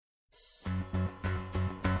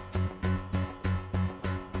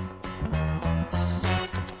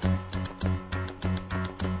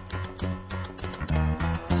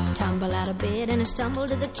Tumble out of bed and I stumble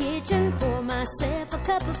to the kitchen, pour myself a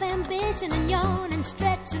cup of ambition and yawn and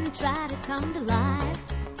stretch and try to come to life.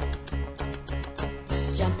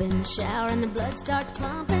 Jump in the shower and the blood starts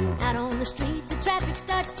pumping. Out on the streets the traffic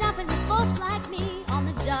starts jumping with folks like me on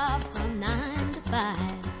the job from 9 to 5.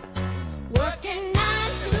 Working 9 to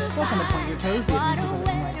 5. Welcome to Point Your Toes. What a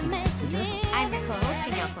way to make a living. I'm your co-host,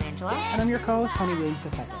 Danielle Colangelo. And I'm your co-host, Tony Williams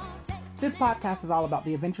II. This podcast is all about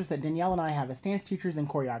the adventures that Danielle and I have as dance teachers and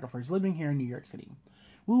choreographers living here in New York City.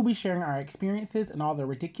 We will be sharing our experiences and all the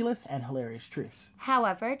ridiculous and hilarious truths.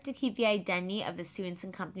 However, to keep the identity of the students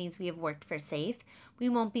and companies we have worked for safe, we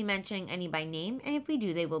won't be mentioning any by name, and if we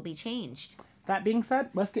do, they will be changed. That being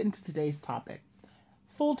said, let's get into today's topic.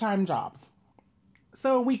 Full-time jobs.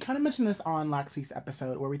 So we kind of mentioned this on last week's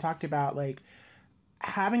episode where we talked about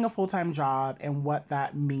having a full-time job and what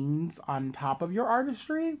that means on top of your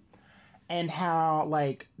artistry and how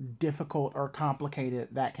difficult or complicated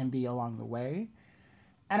that can be along the way.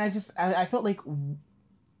 And I felt like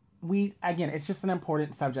it's just an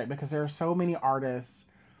important subject because there are so many artists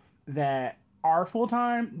that are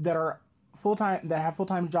full-time, that have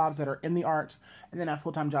full-time jobs that are in the arts, and then have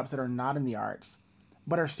full-time jobs that are not in the arts,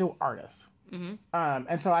 but are still artists. Mm-hmm.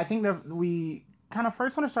 And so I think that we kind of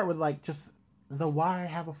first want to start with just the why I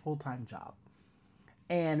have a full-time job.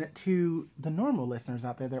 And to the normal listeners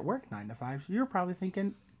out there that work 9 to 5, you're probably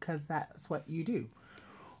thinking, because that's what you do.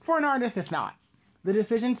 For an artist, it's not. The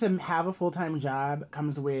decision to have a full-time job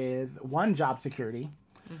comes with, one, job security,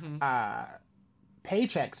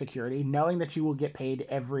 paycheck security, knowing that you will get paid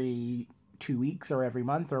every 2 weeks or every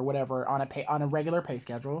month or whatever on a regular pay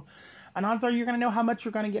schedule. And odds are you're going to know how much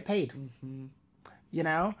you're going to get paid. Mm-hmm. You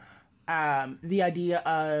know? The idea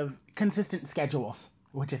of consistent schedules,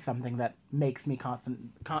 which is something that makes me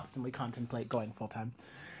constantly contemplate going full-time.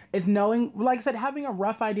 Is knowing, like I said, having a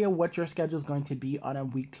rough idea what your schedule is going to be on a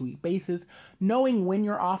week-to-week basis, knowing when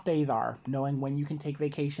your off days are, knowing when you can take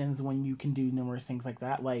vacations, when you can do numerous things like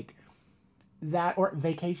that, or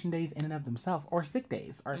vacation days in and of themselves, or sick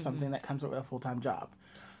days are something that comes with a full-time job.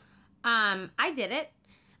 I did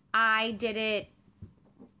it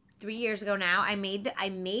 3 years ago now. I made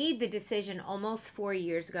the decision almost 4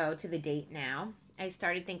 years ago to the date now. I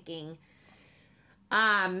started thinking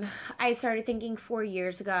 4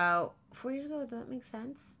 years ago. 4 years ago, does that make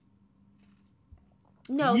sense?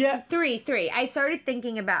 No, yeah. Three. I started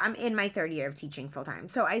thinking about, I'm in my third year of teaching full time.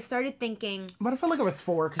 So I started thinking. But I feel like it was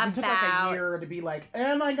 4 because you took a year to be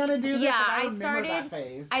am I going to do this? Yeah, I remember that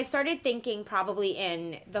phase. I started thinking probably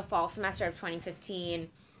in the fall semester of 2015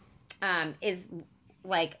 is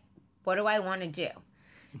what do I want to do?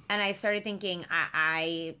 And I started thinking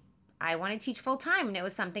I want to teach full time, and it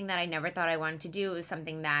was something that I never thought I wanted to do. It was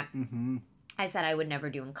something that I said I would never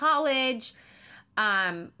do in college.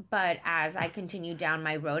 But as I continued down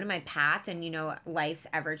my road and my path and, life's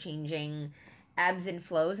ever-changing ebbs and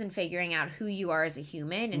flows and figuring out who you are as a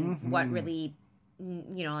human and what really,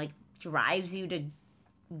 drives you to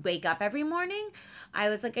wake up every morning, I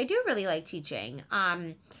was like, I do really like teaching.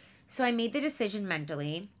 So I made the decision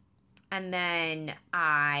mentally, and then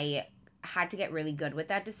I had to get really good with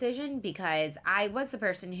that decision because I was the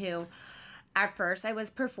person who, at first, I was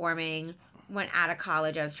performing. When out of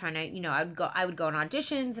college, I was trying to, I would go on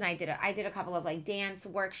auditions, and I did a couple of dance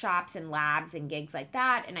workshops and labs and gigs like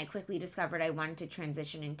that, and I quickly discovered I wanted to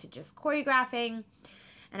transition into just choreographing,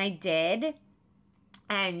 and I did.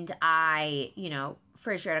 And I,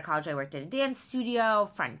 first year out of college, I worked at a dance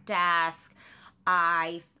studio, front desk.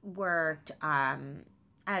 I worked at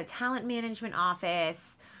a talent management office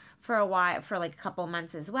for a while, for a couple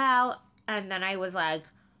months as well. And then I was like,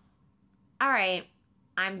 all right,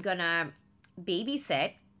 I'm gonna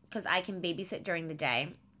babysit because I can babysit during the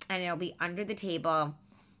day and it'll be under the table,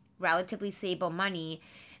 relatively stable money,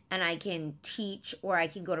 and I can teach or I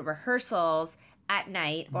can go to rehearsals at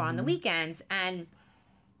night or on the weekends. And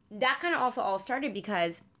that kind of also all started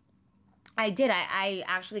because I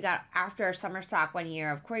actually got, after a summer stock 1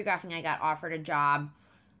 year of choreographing, I got offered a job.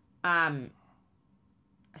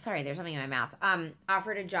 Sorry, there's something in my mouth.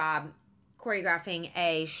 Offered a job choreographing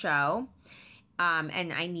a show.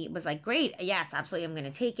 And I was like, great. Yes, absolutely. I'm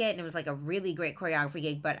going to take it. And it was a really great choreography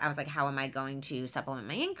gig, but I was like, how am I going to supplement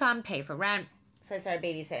my income, pay for rent? So I started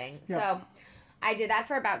babysitting. Yep. So I did that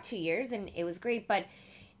for about 2 years and it was great, but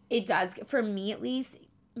it does, for me at least,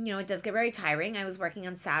 it does get very tiring. I was working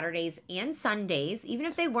on Saturdays and Sundays. Even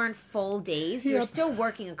if they weren't full days, you're still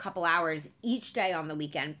working a couple hours each day on the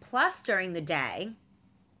weekend, plus during the day.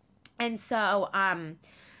 And so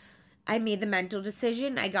I made the mental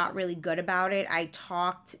decision. I got really good about it. I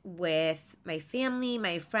talked with my family,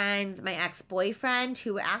 my friends, my ex-boyfriend,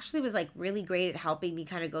 who actually was like really great at helping me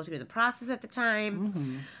kind of go through the process at the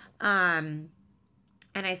time. And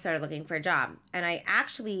I started looking for a job. And I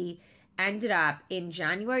actually ended up in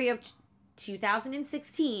January of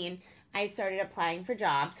 2016, I started applying for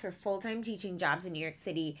jobs, for full-time teaching jobs in New York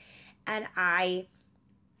City. And I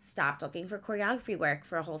stopped looking for choreography work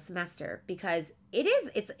for a whole semester because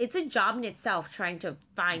it's a job in itself trying to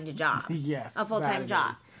find a job. Yes. A full-time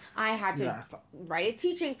job. I had to write a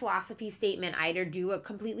teaching philosophy statement. I had to do a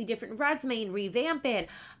completely different resume and revamp it.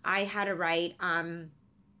 I had to write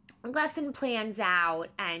lesson plans out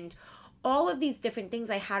and all of these different things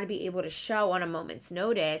I had to be able to show on a moment's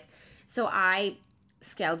notice. So I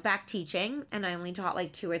scaled back teaching and I only taught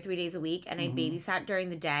like 2 or 3 days a week, and I babysat during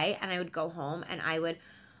the day, and I would go home and I would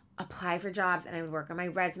apply for jobs and I would work on my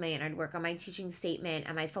resume and I'd work on my teaching statement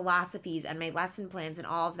and my philosophies and my lesson plans and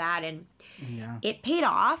all of that, and it paid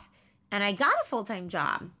off and I got a full-time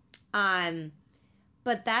job.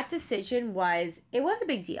 But that decision was a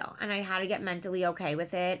big deal, and I had to get mentally okay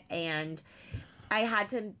with it, and I had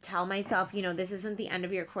to tell myself, this isn't the end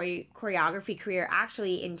of your choreography career.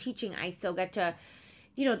 Actually, in teaching, I still get to,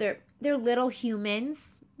 they're little humans,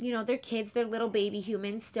 they're kids, they're little baby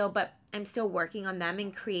humans still, but I'm still working on them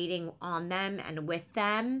and creating on them and with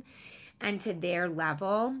them and to their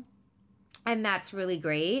level. And that's really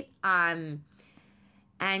great. And,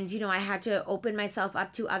 I had to open myself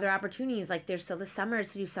up to other opportunities. Like there's still the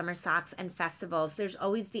summers to do summer socks and festivals. There's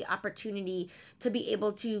always the opportunity to be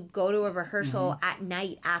able to go to a rehearsal at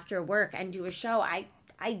night after work and do a show. I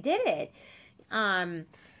did it. But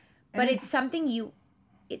it's something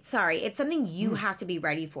it's something you have to be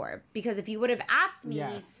ready for. Because if you would have asked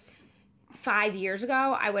me 5 years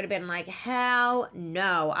ago, I would have been like, hell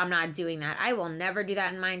no, I'm not doing that. I will never do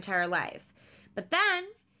that in my entire life. But then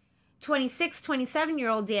 26,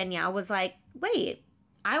 27-year-old Danielle was like, wait,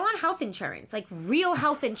 I want health insurance, like real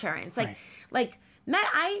health insurance. Like, the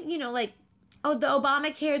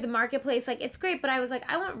Obamacare, the marketplace, like it's great. But I was like,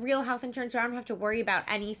 I want real health insurance where I don't have to worry about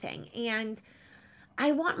anything. And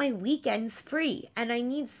I want my weekends free, and I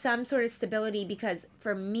need some sort of stability, because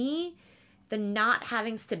for me, the not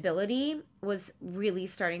having stability was really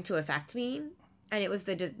starting to affect me, and it was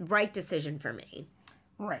the right decision for me.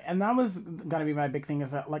 Right, and that was gonna be my big thing,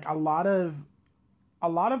 is that like a lot of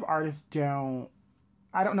artists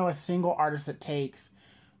I don't know a single artist that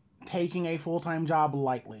taking a full-time job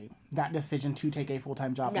lightly, that decision to take a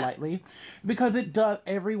full-time job lightly, because it does.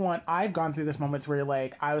 I've gone through this moments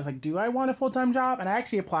where I was like, do I want a full-time job? And I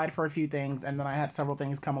actually applied for a few things, and then I had several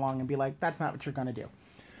things come along and be like, that's not what you're gonna do.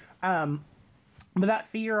 But that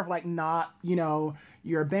fear of not,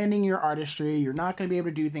 you're abandoning your artistry, you're not going to be able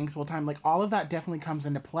to do things full time, all of that definitely comes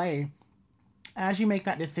into play as you make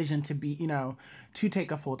that decision to be, to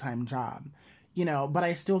take a full-time job, but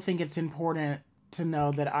I still think it's important to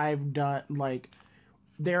know that I've done,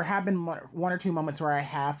 there have been one or two moments where I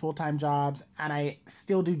have full-time jobs and I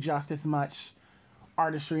still do just as much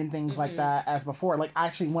artistry and things like that as before.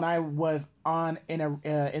 Actually, when I was in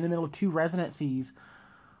the middle of three residencies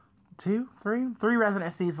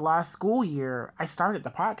last school year, I started the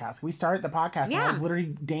podcast. We started the podcast and I was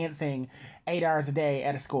literally dancing 8 hours a day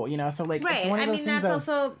at a school, so right. It's one of those things that's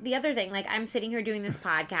also the other thing. I'm sitting here doing this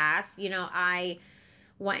podcast, I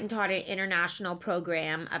went and taught an international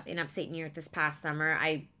program up in upstate New York this past summer.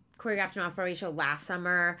 I choreographed an off-Broadway show last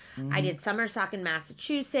summer. I did summer stock in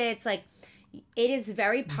Massachusetts. It is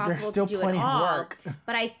very possible to do it all.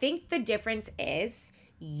 But I think the difference is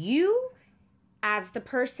you, as the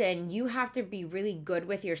person, you have to be really good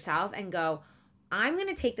with yourself and go, I'm going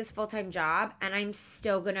to take this full-time job and I'm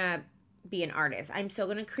still going to be an artist. I'm still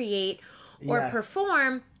going to create or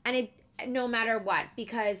perform, and no matter what,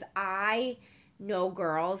 because I know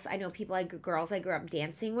girls I grew up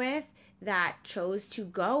dancing with that chose to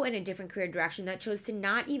go in a different career direction, that chose to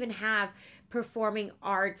not even have performing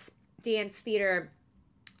arts, dance, theater,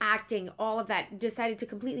 acting, all of that, decided to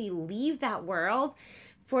completely leave that world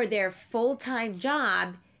for their full-time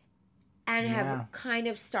job and have kind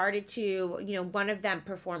of started to, one of them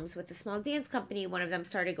performs with a small dance company. One of them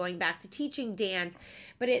started going back to teaching dance.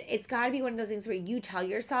 But it's got to be one of those things where you tell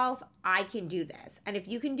yourself, I can do this. And if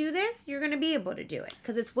you can do this, you're going to be able to do it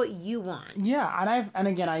because it's what you want. Yeah. And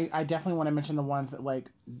again, I definitely want to mention the ones that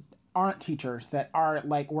aren't teachers, that are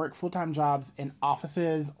work full-time jobs in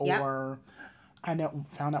offices or... I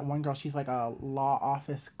found out one girl, she's a law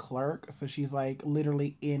office clerk. So she's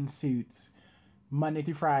literally in suits Monday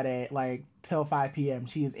through Friday, till 5 p.m.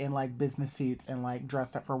 She is in business suits and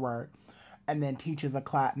dressed up for work, and then teaches a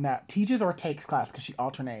class. Now, teaches or takes class, because she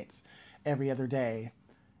alternates every other day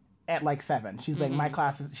at like 7. She's like, my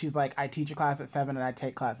classes, she's like, I teach a class at 7 and I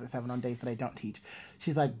take class at 7 on days that I don't teach.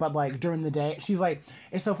 She's like, but like during the day, she's like,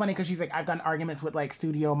 it's so funny because she's like, I've gotten arguments with like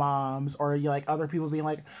studio moms or like other people being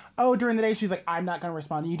like, oh, during the day, she's like, I'm not going to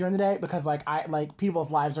respond to you during the day because like people's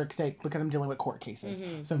lives are at stake because I'm dealing with court cases.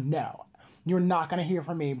 So no, you're not going to hear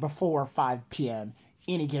from me before 5 p.m.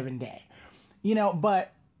 any given day, you know,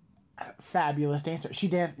 but fabulous dancer. She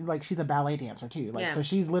danced, like she's a ballet dancer too. Like, so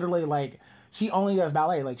she's literally like, she only does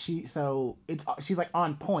ballet. Like she's like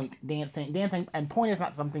on point dancing, and point is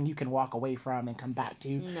not something you can walk away from and come back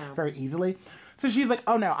to very easily. So she's like,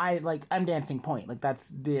 oh no, I'm dancing point. Like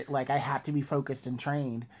that's I have to be focused and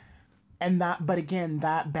trained. And that, but again,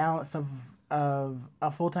 that balance of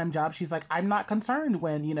a full-time job, she's like, I'm not concerned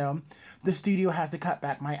when, you know, the studio has to cut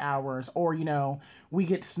back my hours or, you know, we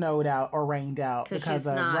get snowed out or rained out because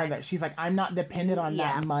of weather. She's like, I'm not dependent on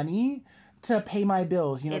that money to pay my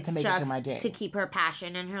bills, you know, to make it through my day. To keep her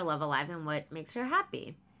passion and her love alive and what makes her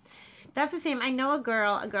happy. That's the same. I know a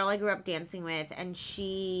girl I grew up dancing with, and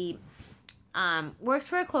she works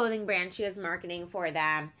for a clothing brand. She does marketing for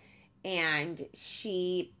them, and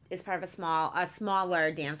she is part of a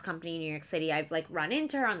smaller dance company in New York City. I've like run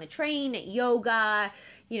into her on the train at yoga,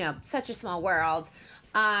 you know, such a small world.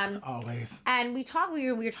 Always. And we talked,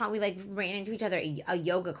 we like ran into each other at a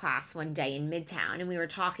yoga class one day in Midtown, and we were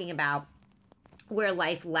talking about where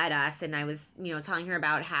life led us. And I was, you know, telling her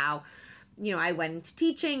about how, you know, I went into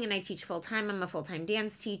teaching and I teach full time. I'm a full time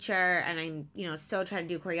dance teacher, and I'm, you know, still trying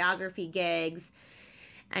to do choreography gigs.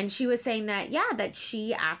 And she was saying that, that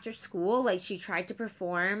she, after school, like, she tried to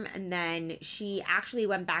perform, and then she actually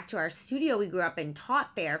went back to our studio we grew up in,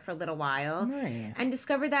 taught there for a little while, and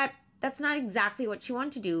discovered that that's not exactly what she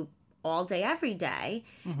wanted to do all day, every day.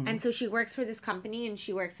 And so she works for this company, and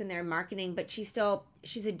she works in their marketing, but she's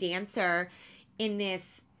a dancer in this,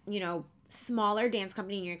 you know, smaller dance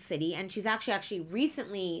company in New York City, and she's actually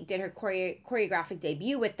recently did her choreographic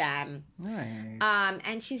debut with them.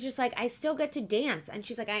 And she's just like, I still get to dance, and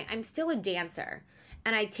she's like, I'm still a dancer,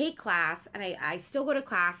 and I take class, and I still go to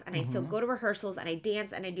class, and I still go to rehearsals, and I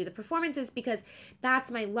dance, and I do the performances because that's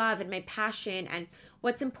my love and my passion and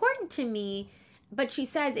what's important to me. But she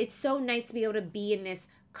says it's so nice to be able to be in this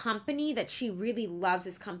company that she really loves,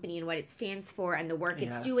 this company and what it stands for and the work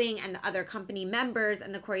it's doing and the other company members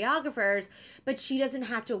and the choreographers, but she doesn't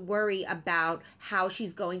have to worry about how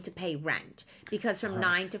she's going to pay rent because from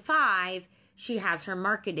 9 to 5 she has her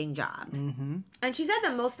marketing job. And she said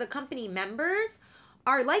that most of the company members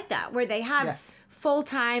are like that, where they have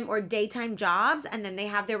full-time or daytime jobs, and then they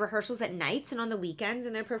have their rehearsals at nights and on the weekends,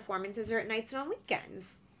 and their performances are at nights and on weekends.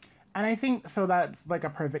 And I think, so that's like a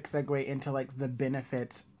perfect segue into like the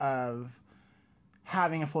benefits of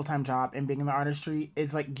having a full-time job and being in the artistry.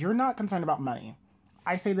 Is like, you're not concerned about money.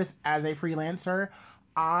 I say this as a freelancer.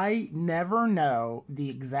 I never know the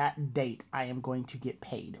exact date I am going to get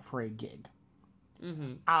paid for a gig.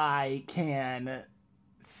 I can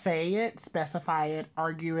say it, specify it,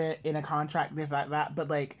 argue it in a contract, this, that, but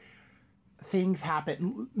like, things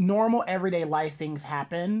happen, normal everyday life things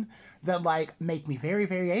happen that like make me very,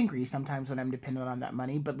 very angry sometimes when I'm dependent on that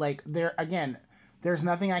money. But like, there's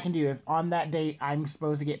nothing I can do if on that date I'm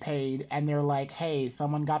supposed to get paid and they're like, hey,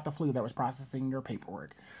 someone got the flu that was processing your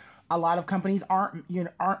paperwork. A lot of companies aren't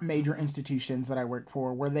major institutions that I work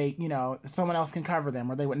for where they, you know, someone else can cover them,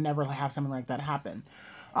 or they would never have something like that happen.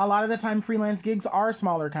 A lot of the time, freelance gigs are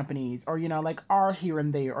smaller companies, or, you know, like, are here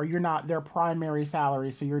and there, or you're not their primary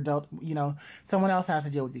salary, so you're dealt, you know, someone else has to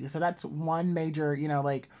deal with you. So that's one major, you know,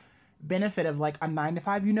 like, benefit of, like, a 9 to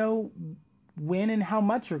 5, you know, when and how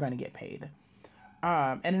much you're going to get paid.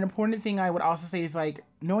 And an important thing I would also say is, like,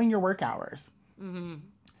 knowing your work hours.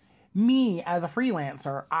 Me, as a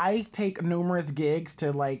freelancer, I take numerous gigs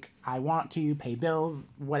to, like, I want to pay bills,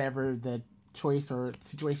 whatever the choice or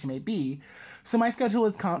situation may be. So my schedule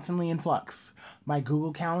is constantly in flux. My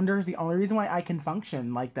Google Calendar is the only reason why I can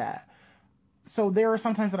function like that. So there are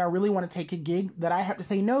some times that I really want to take a gig that I have to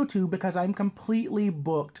say no to because I'm completely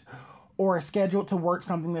booked or scheduled to work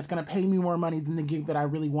something that's going to pay me more money than the gig that I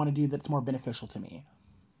really want to do that's more beneficial to me.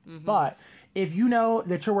 But if you know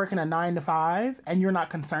that you're working a 9 to 5 and you're not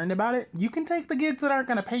concerned about it, you can take the gigs that aren't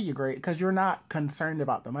going to pay you great because you're not concerned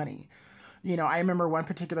about the money. You know, I remember one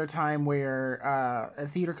particular time where a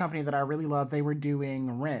theater company that I really love, they were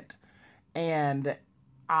doing Rent. And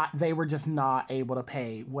they were just not able to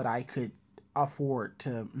pay what I could afford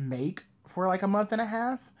to make for like a month and a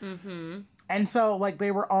half. And so, like,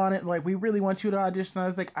 they were on it, like, we really want you to audition. I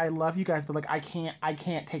was like, I love you guys, but, like, I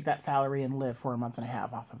can't take that salary and live for a month and a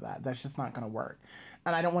half off of that. That's just not going to work.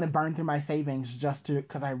 And I don't want to burn through my savings just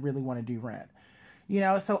because I really want to do Rent.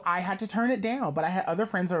 So I had to turn it down. But I had other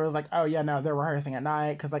friends that was like, oh, yeah, no, they're rehearsing at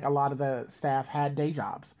night because, like, a lot of the staff had day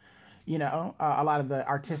jobs. A lot of the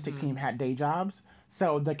artistic team had day jobs.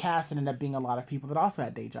 So the cast ended up being a lot of people that also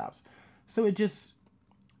had day jobs. So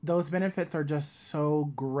those benefits are just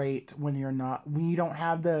so great when you don't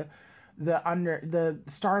have the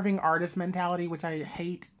starving artist mentality, which I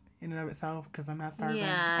hate in and of itself because I'm not starving.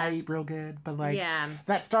 Yeah. I eat real good, but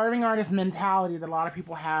that starving artist mentality that a lot of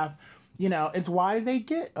people have, it's why they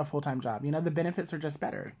get a full-time job. The benefits are just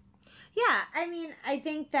better. Yeah, I mean, I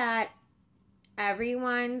think that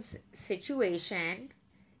everyone's situation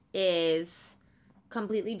is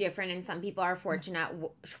completely different, and some people are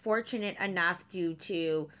fortunate enough due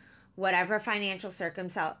to whatever financial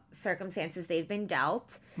circumstances they've been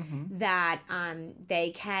dealt, that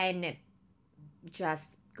they can just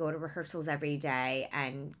go to rehearsals every day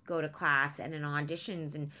and go to class and in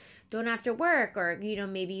auditions and don't have to work, or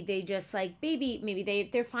maybe they just like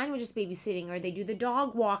they're fine with just babysitting, or they do the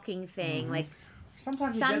dog walking thing. Like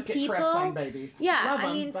sometimes you just get stressed on babies. Yeah,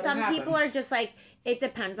 I mean, some people are just like, it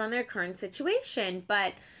depends on their current situation,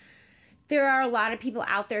 but there are a lot of people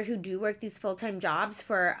out there who do work these full-time jobs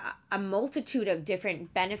for a multitude of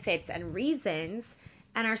different benefits and reasons,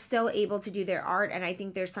 and are still able to do their art. And I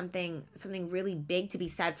think there's something really big to be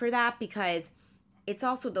said for that, because it's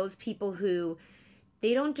also those people who,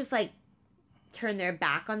 they don't just like turn their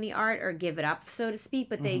back on the art or give it up, so to speak,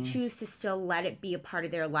 but they choose to still let it be a part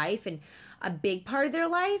of their life and a big part of their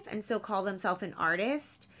life, and so call themselves an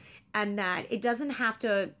artist. And that it doesn't have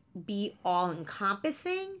to be all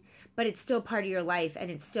encompassing, but it's still part of your life, and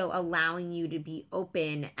it's still allowing you to be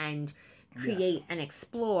open and create and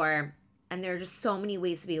explore. And there are just so many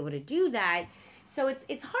ways to be able to do that. So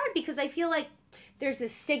it's hard, because I feel like there's a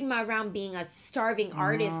stigma around being a starving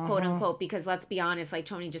artist, quote unquote, because let's be honest, like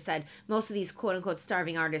Tony just said, most of these quote unquote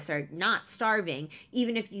starving artists are not starving.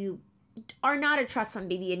 Even if you are not a trust fund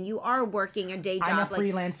baby and you are working a day job, I'm a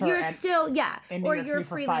freelancer, you're still or you're a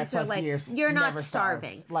freelancer, like you're not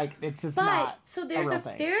starving. Like it's just but, not. So there is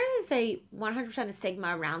a 100% a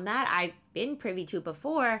stigma around that. I've been privy to it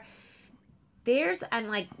before.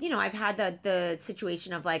 I've had the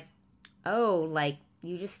situation of like, oh, like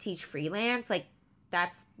you just teach freelance, like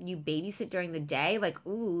that's, you babysit during the day, like,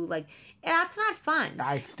 ooh, like that's not fun.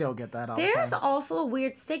 I still get that all the There's time. also a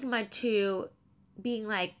weird stigma to being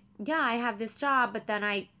like, yeah, I have this job, but then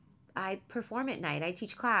I perform at night. I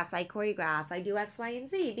teach class. I choreograph. I do X, Y, and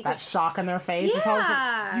Z. Because that shock on their face. Yeah. It's always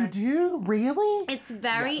like, you do? Really? It's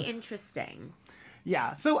very interesting.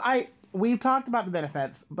 Yeah. So we've talked about the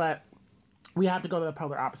benefits, but we have to go to the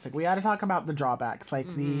polar opposite. We got to talk about the drawbacks, like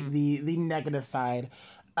the negative side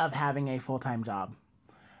of having a full-time job.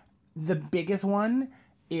 The biggest one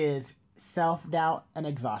is self-doubt and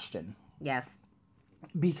exhaustion. Yes.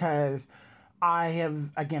 Because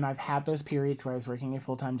I've had those periods where I was working a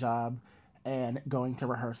full-time job and going to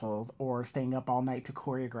rehearsals or staying up all night to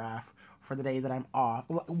choreograph for the day that I'm off.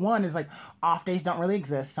 One is like, off days don't really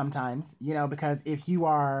exist sometimes, because if you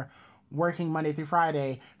are working Monday through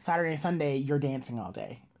Friday, Saturday and Sunday, you're dancing all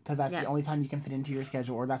day. Because that's the only time you can fit into your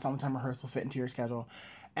schedule, or that's the only time rehearsals fit into your schedule.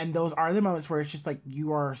 And those are the moments where it's just like,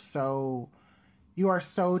 you are so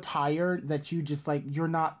tired that you just like, you're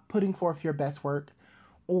not putting forth your best work,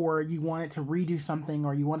 or you wanted to redo something,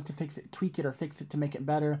 or you wanted to tweak it or fix it to make it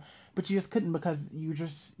better, but you just couldn't because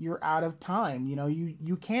you're out of time.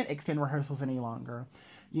 You can't extend rehearsals any longer.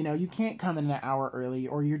 You can't come in an hour early,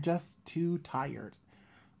 or you're just too tired.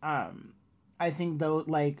 I think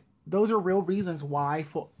those are real reasons why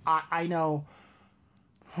I know,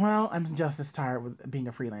 well, I'm just as tired with being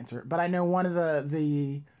a freelancer, but I know one of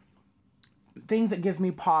the things that gives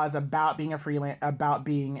me pause about being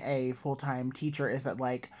a full-time teacher is that,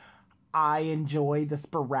 like, I enjoy the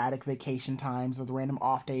sporadic vacation times or the random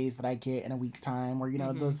off days that I get in a week's time, or,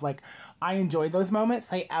 those, like, I enjoy those moments.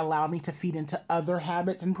 They allow me to feed into other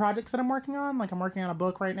habits and projects that I'm working on. Like, I'm working on a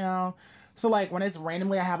book right now. So, like, when it's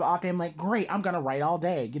randomly I have an off day, I'm like, great, I'm going to write all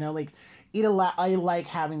day. I like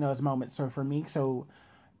having those moments. So, for me,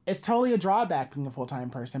 it's totally a drawback being a full-time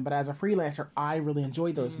person, but as a freelancer, I really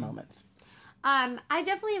enjoy those moments. I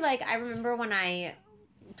definitely, I remember when I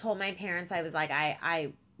told my parents I was like,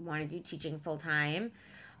 I want to do teaching full time.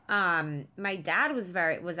 My dad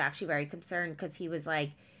was actually very concerned, because he was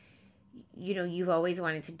like, you've always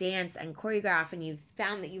wanted to dance and choreograph, and you've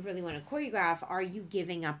found that you really want to choreograph. Are you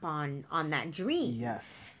giving up on that dream? Yes.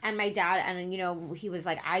 And my dad, and he was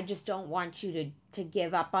like, I just don't want you to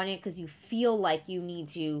give up on it, because you feel like you need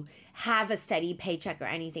to have a steady paycheck or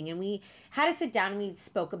anything. And we had to sit down and we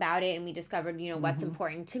spoke about it, and we discovered, what's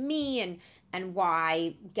important to me and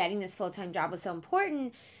why getting this full-time job was so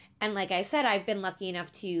important. And like I said, I've been lucky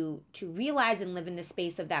enough to realize and live in the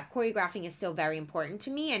space of that choreographing is still very important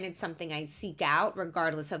to me, and it's something I seek out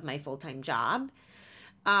regardless of my full-time job.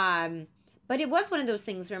 But it was one of those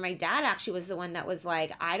things where my dad actually was the one that was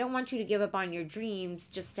like, I don't want you to give up on your dreams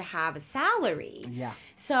just to have a salary. Yeah.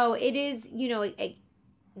 So it is,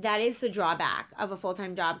 that is the drawback of a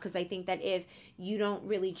full-time job, because I think that if you don't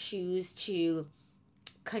really choose to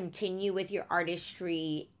continue with your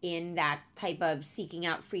artistry in that type of seeking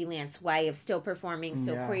out freelance way of still performing,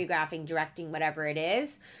 still choreographing, directing, whatever it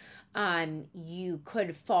is, you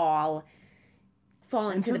could fall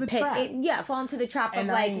into the pit. Fall into the trap of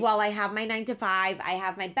I have my 9 to 5, I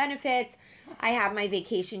have my benefits, I have my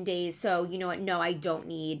vacation days, so you know what? No, I don't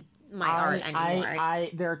need my art anymore.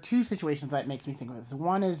 There are two situations that makes me think of this.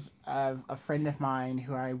 One is a friend of mine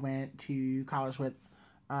who I went to college with.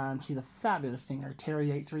 She's a fabulous singer, Terry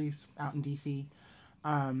Yates Reeves, out in DC.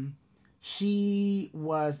 She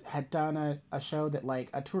had done a show that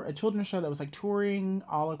a children's show that was like touring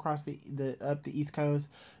all across the East Coast.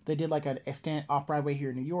 They did like a stand off Broadway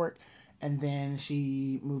here in New York, and then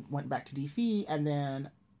she went back to DC, and then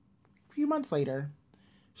a few months later,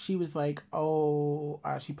 she was like,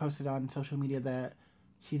 she posted on social media that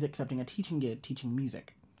she's accepting a teaching gig, teaching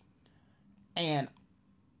music, and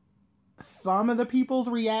some of the people's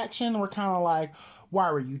reaction were kind of like,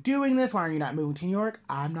 why were you doing this? Why are you not moving to New York?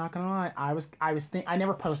 I'm not gonna lie. I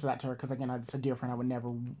never posted that to her because, again, it's a dear friend. I would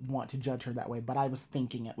never want to judge her that way. But I was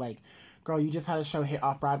thinking it like, girl, you just had a show hit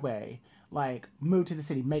off Broadway. Like, move to the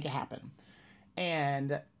city, make it happen.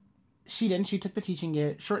 And she didn't. She took the teaching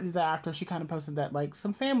gig. Shortly thereafter, she kind of posted that like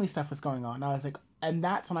some family stuff was going on. And I was like, and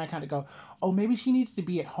that's when I kind of go, oh, maybe she needs to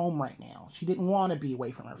be at home right now. She didn't want to be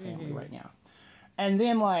away from her family right now. And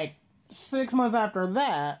then like 6 months after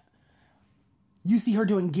that, you see her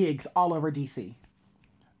doing gigs all over DC.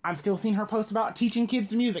 I'm still seeing her post about teaching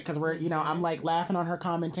kids music because I'm like laughing on her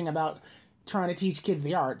commenting about trying to teach kids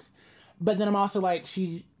the arts. But then I'm also like,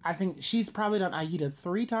 I think she's probably done Aida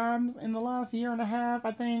 3 times in the last year and a half,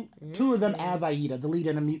 I think. 2 of them as Aida, the lead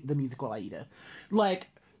in the musical Aida. Like,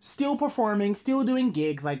 still performing, still doing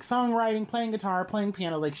gigs, like songwriting, playing guitar, playing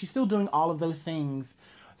piano. Like, she's still doing all of those things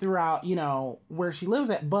throughout, where she lives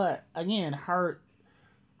at. But again, her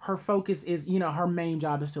focus is, her main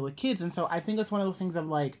job is still with kids. And so I think it's one of those things of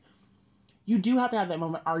like, you do have to have that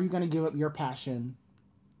moment. Are you going to give up your passion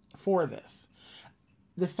for this?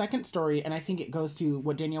 The second story, and I think it goes to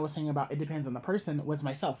what Danielle was saying about it depends on the person, was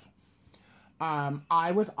myself.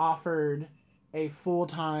 I was offered a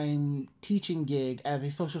full-time teaching gig as a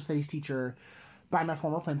social studies teacher by my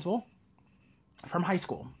former principal from high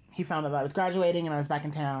school. He found out that I was graduating and I was back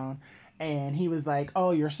in town. And he was like,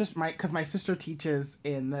 oh, your sister, because my sister teaches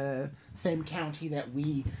in the same county that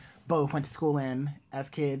we both went to school in as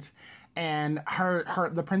kids. And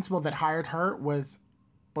the principal that hired her was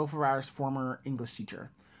both of our former English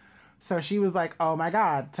teacher. So she was like, oh my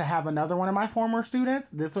God, to have another one of my former students,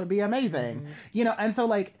 this would be amazing. And so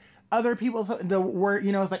like other people,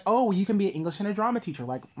 it's like, oh, you can be an English and a drama teacher,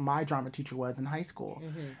 like my drama teacher was in high school.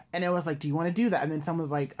 And it was like, do you want to do that? And then someone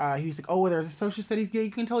was like, he was like, oh, there's a social studies gig.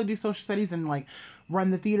 You can totally do social studies and like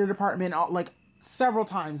run the theater department. Like several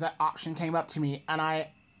times that option came up to me, and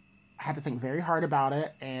I had to think very hard about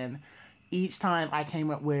it. And each time I came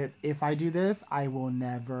up with, if I do this, I will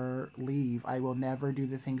never leave. I will never do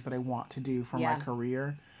the things that I want to do for my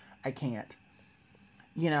career. I can't.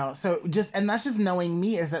 So and that's just knowing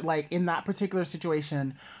me, is that like in that particular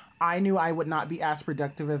situation, I knew I would not be as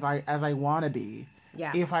productive as I want to be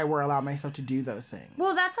if I were allowed myself to do those things.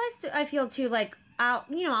 Well, that's why I feel too, like, I'll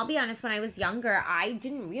be honest, when I was younger, I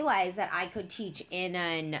didn't realize that I could teach in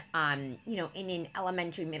an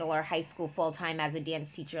elementary, middle, or high school full-time as a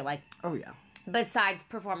dance teacher, like, oh yeah. Besides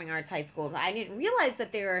performing arts high schools, I didn't realize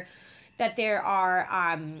that there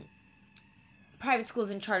are private schools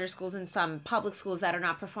and charter schools and some public schools that are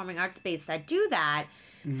not performing arts based that do that.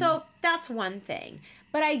 So that's one thing.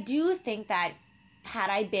 But I do think that had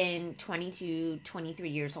I been 22, 23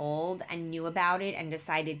 years old and knew about it and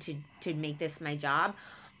decided to make this my job,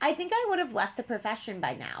 I think I would have left the profession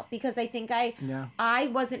by now, because I think I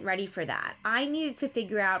wasn't ready for that. I needed to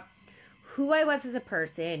figure out who I was as a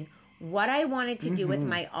person, what I wanted to do with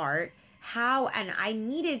my art, and I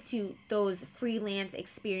needed those freelance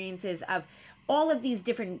experiences of all of these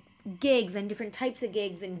different gigs and different types of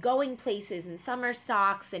gigs and going places and summer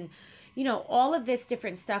stocks and, all of this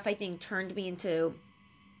different stuff, I think turned me into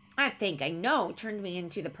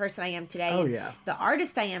the person I am today. Oh, yeah. The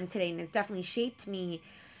artist I am today, and it's definitely shaped me.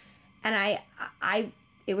 And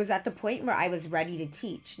it was at the point where I was ready to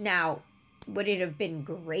teach. Now, would it have been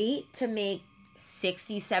great to make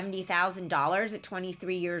 $70,000 at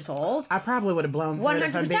 23 years old. I probably would have blown through 100%. it,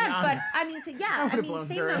 if I'm being But honest. I mean, same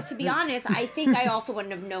through though. it. To be honest, I think I also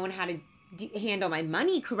wouldn't have known how to handle my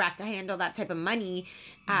money correct. To handle that type of money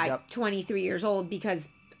at 23 years old, because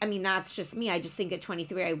I mean, that's just me. I just think at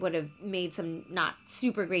 23 I would have made some not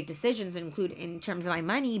super great decisions, include in terms of my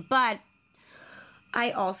money, but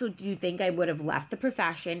I also do think I would have left the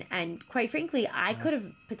profession, and quite frankly, I could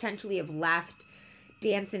have potentially have left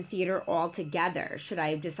dance and theater altogether should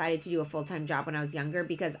I have decided to do a full-time job when I was younger,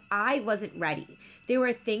 because I wasn't ready. There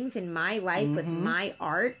were things in my life with my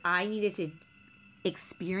art I needed to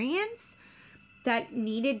experience that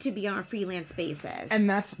needed to be on a freelance basis. And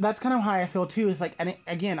that's kind of how I feel too, is like, and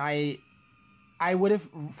again, I would have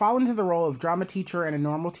fallen into the role of drama teacher and a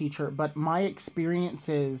normal teacher, but my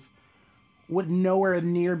experiences would nowhere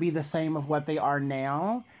near be the same of what they are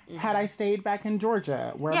now had I stayed back in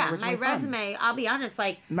Georgia, where I'm originally my resume, I'll be honest,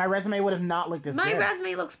 like... My resume would have not looked as good. My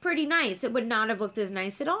resume looks pretty nice. It would not have looked as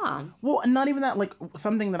nice at all. Well, and not even that, like,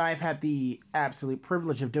 something that I've had the absolute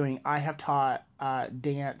privilege of doing, I have taught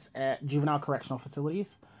dance at juvenile correctional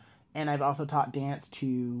facilities, and I've also taught dance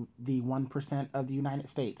to the 1% of the United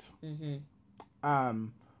States. They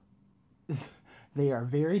are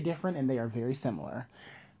very different, and they are very similar.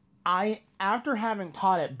 After having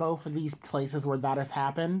taught at both of these places where that has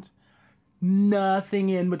happened, nothing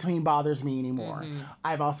in between bothers me anymore.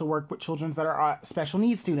 I've also worked with children that are special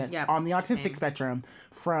needs students on the autistic spectrum,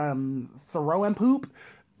 from throw and poop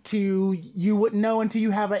to you wouldn't know until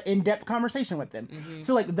you have an in-depth conversation with them.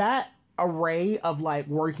 So like that array of like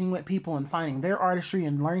working with people and finding their artistry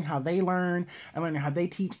and learning how they learn and learning how they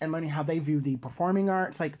teach and learning how they view the performing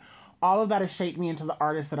arts, like all of that has shaped me into the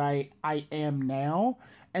artist that I am now.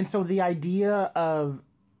 And so the idea of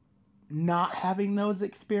not having those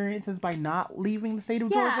experiences by not leaving the state of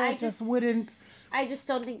Georgia, I just wouldn't. I just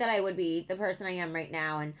don't think that I would be the person I am right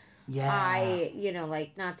now. And I,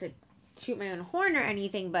 like, not to toot my own horn or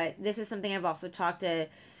anything, but this is something I've also talked to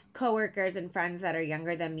coworkers and friends that are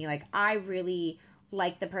younger than me. Like, I really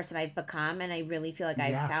like the person I've become, and I really feel like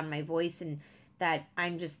I've found my voice, and that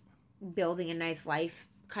I'm just building a nice life,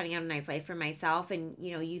 cutting out a nice life for myself. And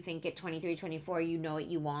you think at 23, 24 you know what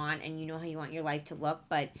you want and you know how you want your life to look,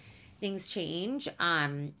 but things change,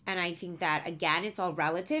 and I think that again it's all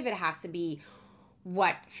relative. It has to be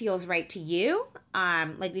what feels right to you.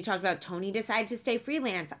 Like we talked about, Tony decided to stay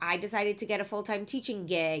freelance. I decided to get a full-time teaching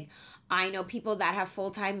gig. I know people that have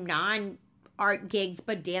full-time non-art gigs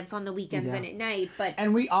but dance on the weekends and at night.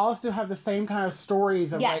 And we all still have the same kind of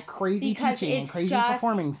stories of like crazy teaching and crazy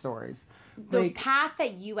performing stories. The path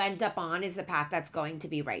that you end up on is the path that's going to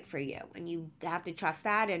be right for you. And you have to trust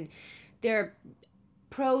that. And there are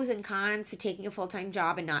pros and cons to taking a full-time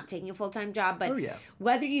job and not taking a full-time job. But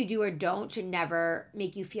whether you do or don't should never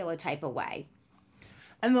make you feel a type of way.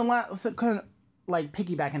 And the last, so kind of like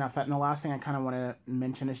piggybacking off that, and the last thing I kind of want to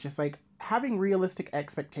mention is just like having realistic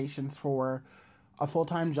expectations for a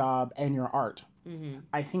full-time job and your art.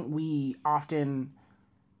 I think we often...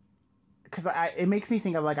 Because it makes me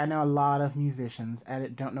think of, like, I know a lot of musicians, and I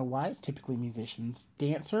don't know why it's typically musicians.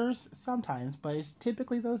 Dancers, sometimes, but it's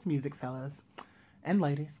typically those music fellas and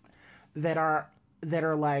ladies that are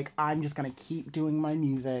like, I'm just going to keep doing my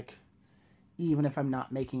music even if I'm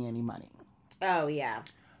not making any money. Oh, yeah.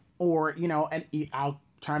 Or, and I'll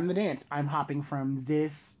chime the dance. I'm hopping from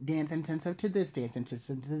this dance intensive to this dance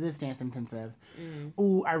intensive to this dance intensive.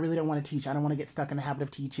 Ooh, I really don't want to teach. I don't want to get stuck in the habit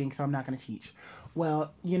of teaching, so I'm not going to teach.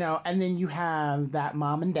 Well, and then you have that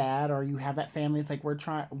mom and dad, or you have that family. It's like, we're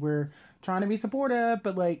trying to be supportive,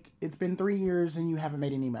 but like it's been 3 years and you haven't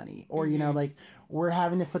made any money. Or, like we're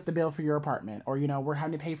having to foot the bill for your apartment, or, we're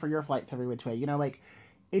having to pay for your flights every which way. Like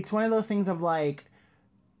it's one of those things of like,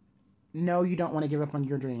 no, you don't want to give up on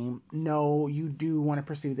your dream. No, you do want to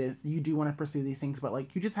pursue this. You do want to pursue these things, but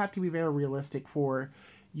like you just have to be very realistic for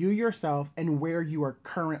you yourself and where you are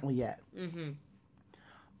currently at.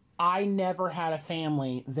 I never had a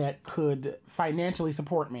family that could financially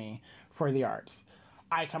support me for the arts.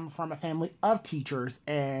 I come from a family of teachers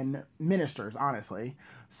and ministers, honestly.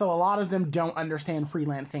 So a lot of them don't understand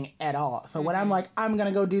freelancing at all. So when I'm like, I'm going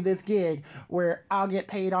to go do this gig where I'll get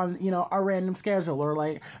paid on, a random schedule, or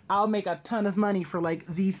like I'll make a ton of money for like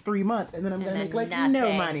these 3 months and then I'm going to make like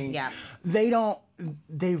no money. Yeah.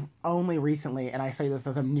 They've only recently, and I say this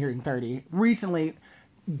as I'm nearing 30, recently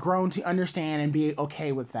grown to understand and be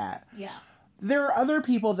okay with that. Yeah. There are other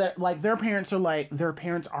people that, like, their parents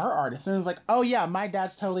are artists. And it's like, oh, yeah, my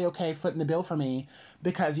dad's totally okay footing the bill for me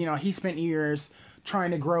because, he spent years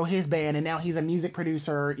trying to grow his band, and now he's a music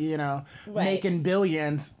producer, making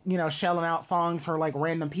billions, shelling out songs for, like,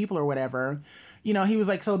 random people or whatever. you know, he was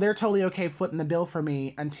like, so they're totally okay footing the bill for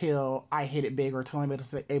me until I hit it big or until I'm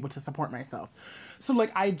able to support myself. So,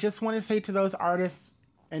 like, I just want to say to those artists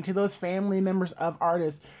and to those family members of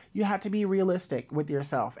artists, you have to be realistic with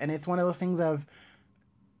yourself. And it's one of those things of,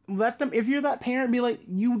 let them, if you're that parent, be like,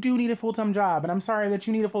 you do need a full-time job, and I'm sorry that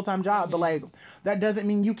you need a full-time job, but like, that doesn't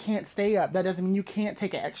mean you can't stay up. That doesn't mean you can't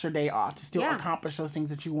take an extra day off to still accomplish those things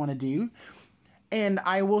that you want to do. And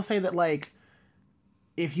I will say that, like,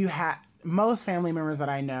 if you have, most family members that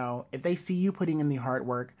I know, if they see you putting in the hard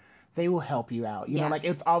work, they will help you out. You know, like,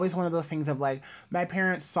 it's always one of those things of, like, my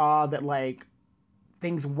parents saw that, like,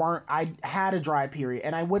 things weren't, I had a dry period,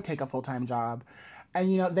 and I would take a full-time job. And,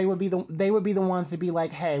 you know, they would be the ones to be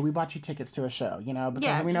like, hey, we bought you tickets to a show, you know,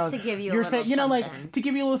 because we know to give you you're a little saying, you know, something. like, to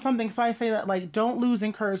give you a little something. So I say that, like, don't lose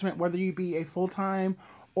encouragement, whether you be a full-time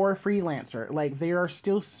or a freelancer. Like, there are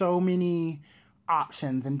still so many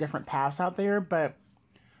options and different paths out there, but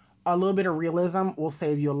a little bit of realism will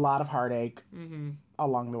save you a lot of heartache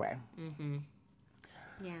along the way.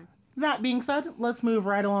 Yeah. That being said, let's move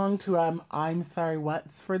right along to I'm sorry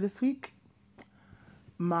what's for this week.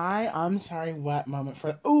 My I'm sorry what moment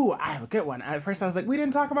for... Ooh, I have a good one. At first I was like, we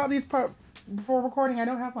didn't talk about these before recording. I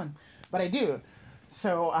don't have one. But I do.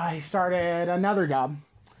 So I started another job.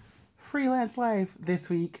 Freelance life this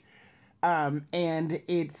week. And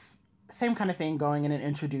it's same kind of thing, going in and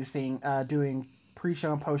introducing, doing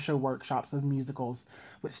pre-show and post-show workshops of musicals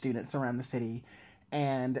with students around the city.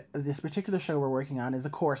 And this particular show we're working on is a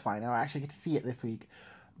chorus line. I'll actually get to see it this week.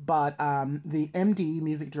 But the MD,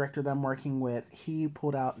 music director that I'm working with, he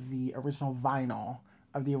pulled out the original vinyl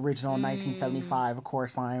of the original 1975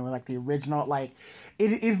 chorus line with, like, the original, like,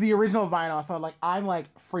 it is the original vinyl. So, like, I'm, like,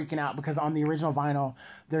 freaking out because on the original vinyl,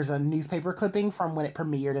 there's a newspaper clipping from when it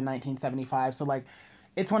premiered in 1975. So, like,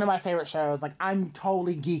 it's one of my favorite shows. Like, I'm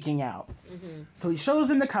totally geeking out. So he shows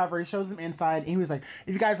them the cover, he shows them inside, and he was like,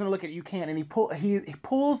 if you guys want to look at it, you can. And he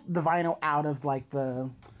pulls the vinyl out of, like, the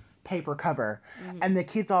paper cover, and the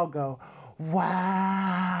kids all go,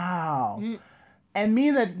 wow. And me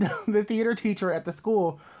and the theater teacher at the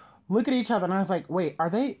school look at each other, and I was like, wait, are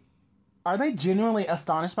they genuinely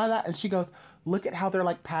astonished by that? And she goes, look at how they're,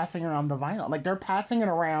 like, passing around the vinyl. Like, they're passing it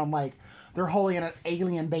around like they're holding an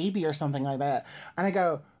alien baby or something like that. And I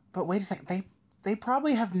go, but wait a second, they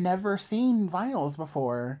probably have never seen vinyls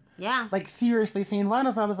before. Yeah. Like, seriously seen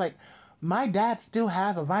vinyls. I was like, my dad still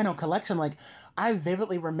has a vinyl collection. Like, I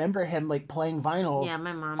vividly remember him, like, playing vinyls. Yeah,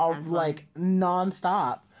 my mom has one. Like,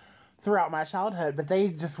 nonstop throughout my childhood. But they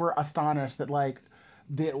just were astonished that, like,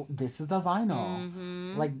 this is a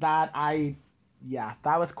vinyl. Like, that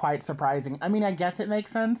was quite surprising. I mean, I guess it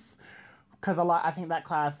makes sense. Because I think that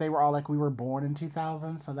class, they were all like, we were born in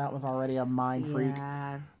 2000. So that was already a mind freak.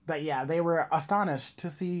 But yeah, they were astonished to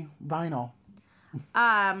see vinyl.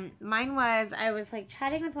 Mine was, I was, like,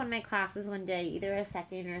 chatting with one of my classes one day, either a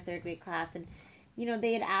second or a third grade class, and, you know,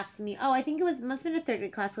 they had asked me, I think must have been a third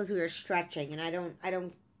grade class because we were stretching, and I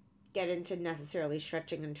don't get into necessarily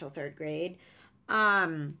stretching until third grade.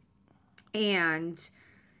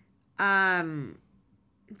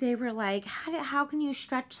 They were like, how can you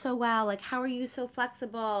stretch so well? Like, how are you so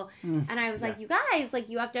flexible? And I was like, you guys, like,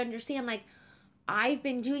 you have to understand, like, I've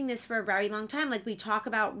been doing this for a very long time. Like, we talk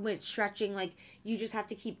about with stretching, like, you just have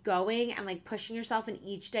to keep going and, like, pushing yourself. And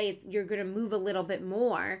each day you're going to move a little bit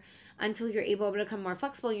more until you're able to become more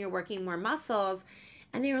flexible and you're working more muscles.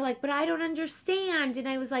 And they were like, but I don't understand. And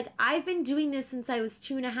I was like, I've been doing this since I was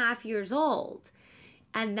 2.5 years old.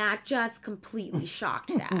 And that just completely shocked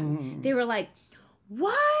them. They were like,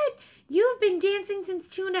 what? You've been dancing since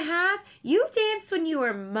 2.5? You danced when you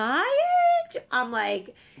were my age? I'm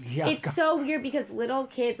like, it's so weird because little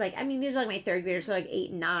kids, like, I mean, these are like my third graders, so like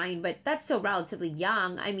 8 and 9, but that's still relatively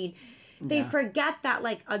young. I mean, they forget that,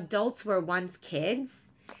 like, adults were once kids.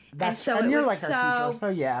 And so it was like our teacher, so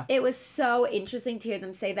yeah. It was so interesting to hear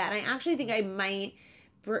them say that. And I actually think I might,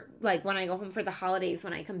 like, when I go home for the holidays,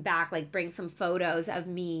 when I come back, like, bring some photos of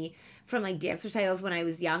me from, like, dance recitals when I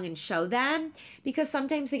was young and show them, because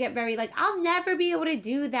sometimes they get very like, I'll never be able to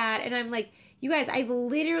do that. And I'm like, you guys, I've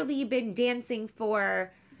literally been dancing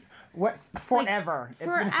for forever. Like,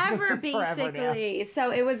 forever, basically.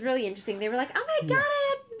 So it was really interesting. They were like, oh my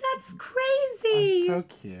God, that's crazy. That's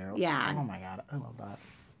so cute. Yeah. Oh my God, I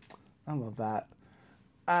love that.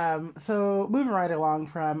 So moving right along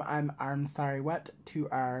from I'm sorry what to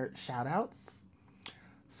our shout outs.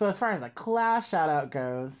 So as far as a class shout out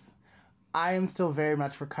goes, I am still very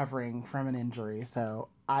much recovering from an injury, so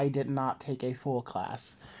I did not take a full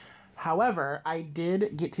class. However, I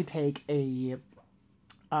did get to take a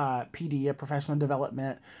PD, a professional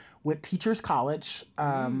development, with Teachers College,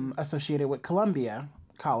 associated with Columbia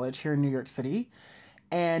College here in New York City.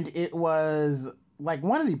 And it was like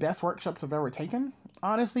one of the best workshops I've ever taken,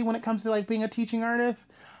 honestly, when it comes to like being a teaching artist.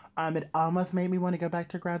 It almost made me want to go back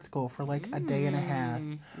to grad school for like a day and a half.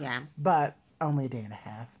 Yeah. But only a day and a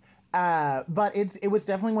half. But it was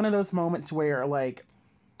definitely one of those moments where like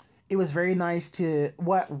it was very nice to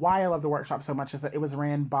why I love the workshop so much is that it was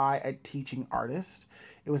ran by a teaching artist.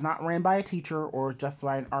 It was not ran by a teacher or just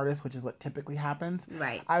by an artist, which is what typically happens.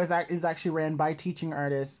 Right. It was actually ran by teaching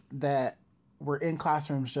artists that were in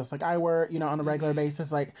classrooms just like I were, on a regular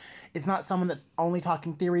basis. Like, it's not someone that's only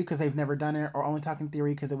talking theory because they've never done it or only talking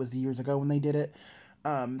theory because it was years ago when they did it.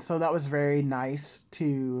 So that was very nice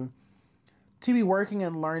to be working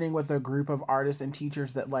and learning with a group of artists and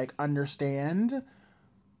teachers that like understand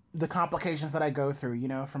the complications that I go through,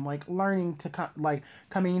 from like learning to like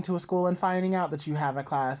coming into a school and finding out that you have a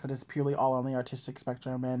class that is purely all on the artistic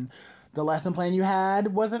spectrum and the lesson plan you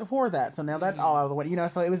had wasn't for that. So now that's all out of the way,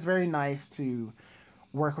 so it was very nice to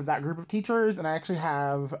work with that group of teachers. And I actually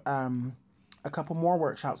have a couple more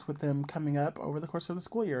workshops with them coming up over the course of the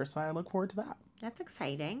school year. So I look forward to that. That's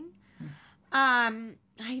exciting.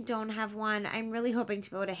 I don't have one. I'm really hoping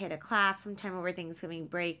to be able to hit a class sometime over Thanksgiving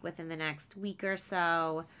break within the next week or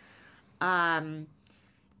so.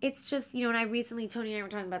 It's just, and I recently, Tony and I were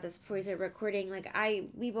talking about this before we started recording, like,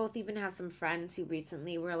 we both even have some friends who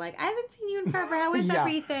recently were like, I haven't seen you in forever, how is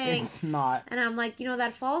everything? It's not. And I'm like,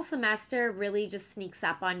 that fall semester really just sneaks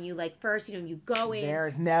up on you. Like, first, you go in.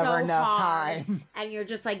 There's never enough time. And you're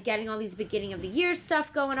just, like, getting all these beginning of the year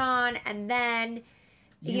stuff going on, and then...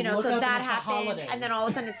 so that happened, and then all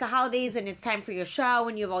of a sudden it's the holidays, and it's time for your show,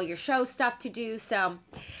 and you have all your show stuff to do. So,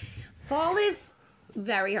 fall is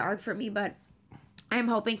very hard for me, but I'm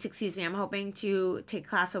hoping to take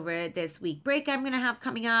class over this week break I'm going to have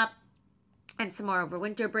coming up, and some more over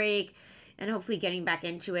winter break, and hopefully getting back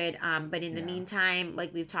into it. But in the meantime,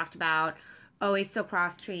 like we've talked about, always still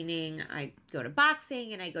cross training. I go to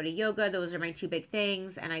boxing and I go to yoga. Those are my two big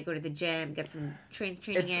things. And I go to the gym, get some training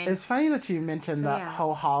in. It's funny that you mentioned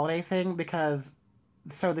whole holiday thing because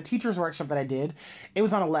the teacher's workshop that I did, it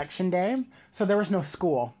was on election day. So there was no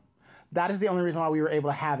school. That is the only reason why we were able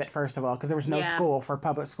to have it, first of all, because there was no school for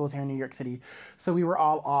public schools here in New York City. So we were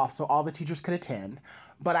all off. So all the teachers could attend.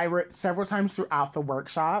 But I wrote several times throughout the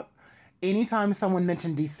workshop, anytime someone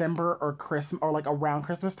mentioned December or Christmas or like around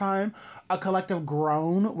Christmas time, a collective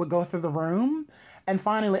groan would go through the room. And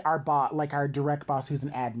finally, our direct boss, who's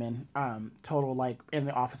an admin, total like in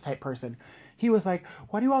the office type person, he was like,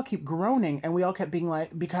 why do you all keep groaning? And we all kept being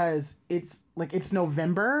like, because it's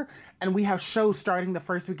November and we have shows starting the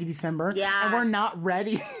first week of December. Yeah. And we're not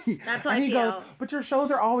ready. That's what and I he feel. goes, but your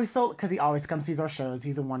shows are always so, because he always comes sees our shows.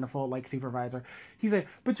 He's a wonderful like supervisor. He's like,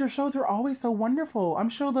 but your shows are always so wonderful. I'm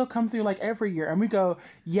sure they'll come through like every year. And we go,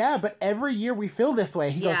 yeah, but every year we feel this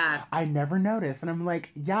way. He goes, I never noticed. And I'm like,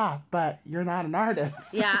 yeah, but you're not an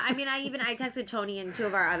artist. Yeah. I mean, I texted Tony and two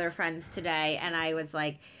of our other friends today, and I was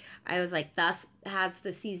like, thus has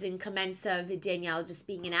the season commenced of Danielle just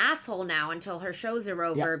being an asshole now until her shows are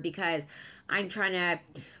over, because I'm trying to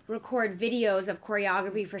record videos of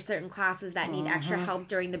choreography for certain classes that need extra help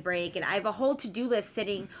during the break. And I have a whole to-do list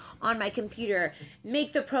sitting on my computer.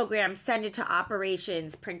 Make the program, send it to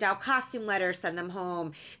operations, print out costume letters, send them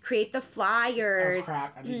home, create the flyers, Oh,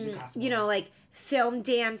 crap. I need to do costume like film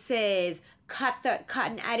dances, cut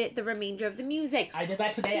and edit the remainder of the music. I did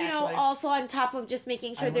that today, actually. Also on top of just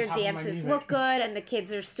making sure their dances look good and the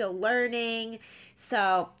kids are still learning.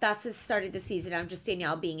 So that's the start of the season. I'm just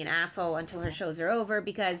Danielle being an asshole until her shows are over,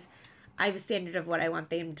 because I have a standard of what I want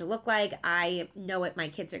them to look like. I know what my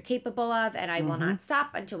kids are capable of, and I will not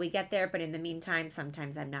stop until we get there. But in the meantime,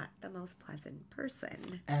 sometimes I'm not the most pleasant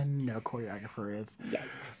person. And no choreographer is. Yikes.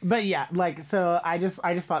 But yeah, so I just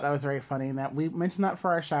thought that was very funny, and that we mentioned that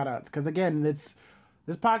for our shout outs. Because again, this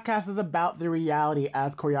podcast is about the reality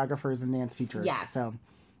as choreographers and dance teachers. Yes. So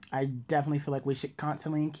I definitely feel like we should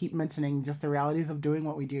constantly keep mentioning just the realities of doing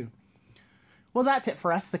what we do. Well, that's it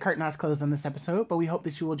for us. The curtain has closed on this episode, but we hope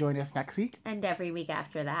that you will join us next week. And every week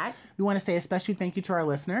after that. We want to say a special thank you to our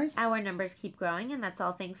listeners. Our numbers keep growing, and that's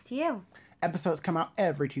all thanks to you. Episodes come out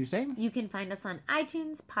every Tuesday. You can find us on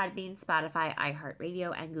iTunes, Podbean, Spotify,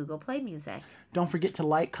 iHeartRadio, and Google Play Music. Don't forget to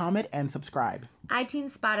like, comment, and subscribe.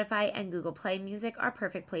 iTunes, Spotify, and Google Play Music are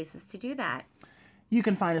perfect places to do that. You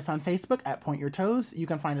can find us on Facebook at Point Your Toes. You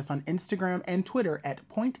can find us on Instagram and Twitter at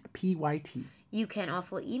PointPYT. You can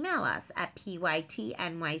also email us at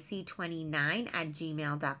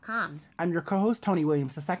pytnyc29@gmail.com. I'm your co-host, Tony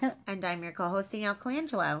Williams II. And I'm your co-host, Danielle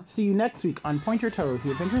Colangelo. See you next week on Point Your Toes,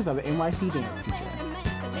 the adventures of an NYC dance teacher.